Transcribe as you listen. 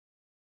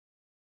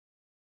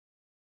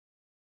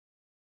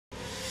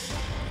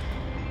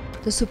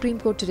The Supreme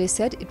Court today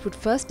said it would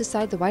first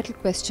decide the vital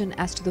question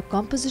as to the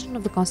composition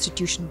of the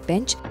Constitution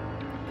bench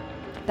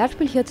that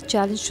will hear the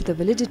challenge to the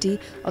validity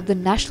of the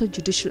National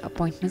Judicial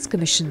Appointments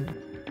Commission.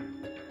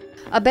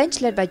 A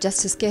bench led by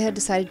Justice Keher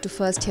decided to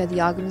first hear the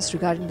arguments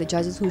regarding the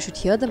judges who should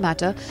hear the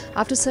matter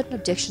after certain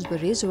objections were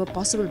raised over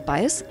possible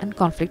bias and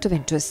conflict of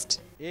interest.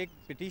 एक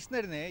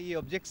petitioner ने ये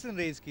objection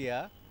raise किया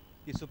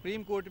कि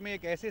supreme court में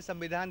एक ऐसे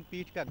संविधान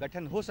पीठ का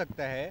गठन हो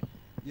सकता है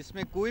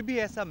जिसमें कोई भी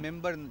ऐसा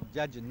मेंबर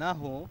जज ना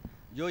हो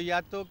जो या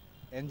तो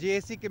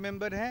एनजेएसी के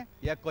मेंबर हैं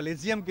या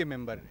कॉलेजियम के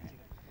मेंबर हैं।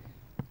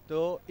 तो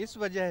इस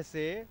वजह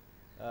से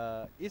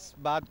इस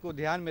बात को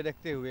ध्यान में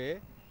रखते हुए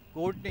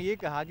कोर्ट ने ये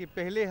कहा कि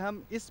पहले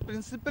हम इस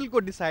प्रिंसिपल को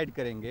डिसाइड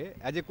करेंगे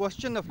as a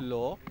question of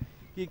law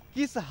कि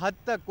किस हद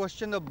तक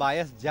क्वेश्चन ऑफ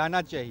बायस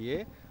जाना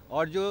चाहिए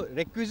और जो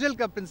रिक्यूजल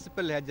का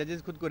प्रिंसिपल है,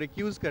 जजेस खुद को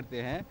रिक्यूज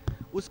करते हैं,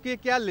 उसके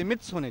क्या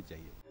लिमिट्स होने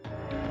चाहिए।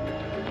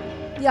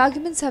 The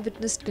arguments have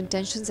witnessed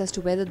contentions as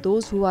to whether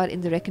those who are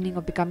in the reckoning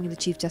of becoming the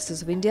Chief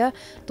Justice of India,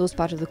 those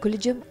part of the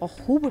collegium, or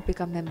who would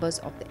become members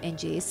of the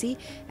NJAC,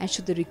 and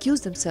should they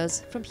recuse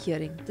themselves from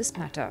hearing this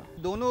matter.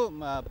 दोनों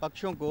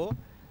पक्षों को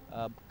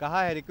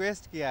कहा है,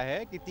 request किया है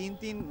कि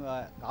तीन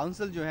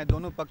council जो हैं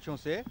दोनों पक्षों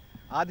से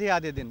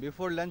आधे दिन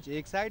बिफोर लंच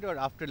एक साइड और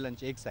आफ्टर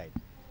लंच एक साइड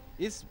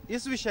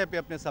इस विषय पे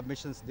अपने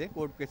सबमिशंस दें,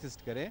 कोर्ट को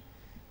असिस्ट करें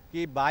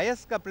कि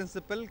बायस का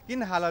प्रिंसिपल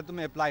किन हालातों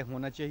में अप्लाई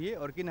होना चाहिए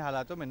और किन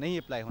हालातों में नहीं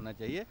अप्लाई होना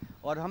चाहिए,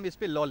 और हम इस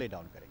पे लॉ ले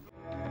डाउन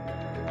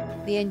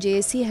करेंगे। The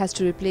NJAC has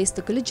to replace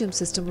the collegium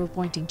system of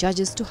appointing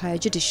judges to higher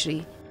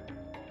judiciary.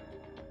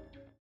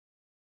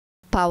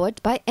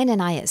 Powered by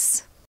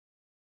NNIS.